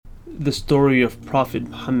The story of Prophet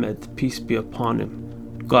Muhammad, peace be upon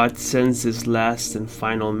him. God sends his last and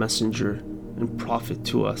final messenger and prophet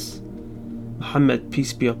to us. Muhammad,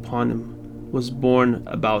 peace be upon him, was born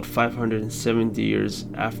about 570 years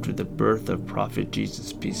after the birth of Prophet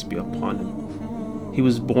Jesus, peace be upon him. He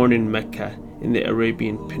was born in Mecca in the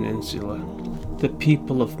Arabian Peninsula. The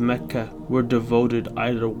people of Mecca were devoted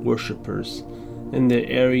idol worshippers, and the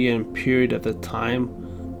area and period of the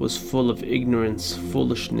time was full of ignorance,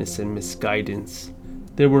 foolishness, and misguidance.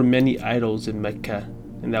 There were many idols in Mecca,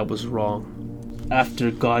 and that was wrong. After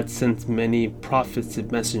God sent many prophets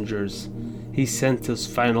and messengers, He sent His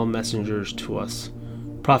final messengers to us,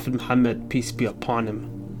 Prophet Muhammad, peace be upon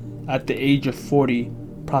him. At the age of 40,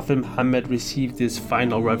 Prophet Muhammad received his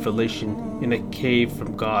final revelation in a cave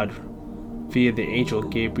from God via the angel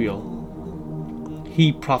Gabriel.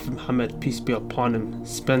 He, Prophet Muhammad, peace be upon him,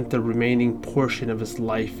 spent the remaining portion of his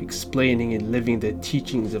life explaining and living the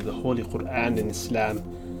teachings of the Holy Quran and Islam,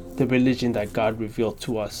 the religion that God revealed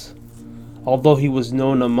to us. Although he was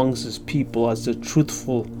known amongst his people as the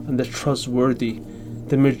truthful and the trustworthy,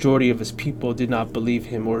 the majority of his people did not believe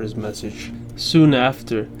him or his message. Soon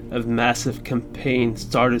after, a massive campaign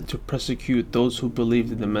started to persecute those who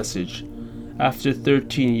believed in the message. After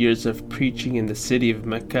 13 years of preaching in the city of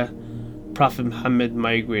Mecca, Prophet Muhammad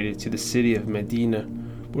migrated to the city of Medina,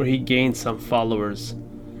 where he gained some followers.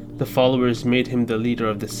 The followers made him the leader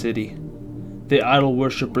of the city. The idol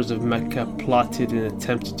worshippers of Mecca plotted and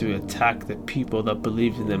attempted to attack the people that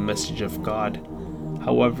believed in the message of God.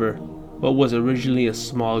 However, what was originally a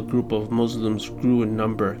small group of Muslims grew in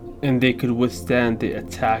number, and they could withstand the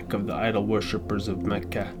attack of the idol worshippers of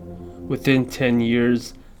Mecca. Within 10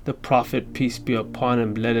 years, the Prophet, peace be upon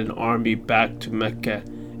him, led an army back to Mecca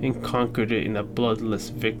and conquered it in a bloodless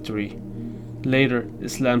victory. Later,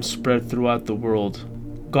 Islam spread throughout the world.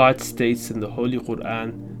 God states in the Holy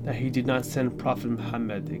Quran that He did not send Prophet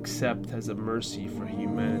Muhammad except as a mercy for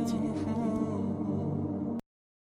humanity.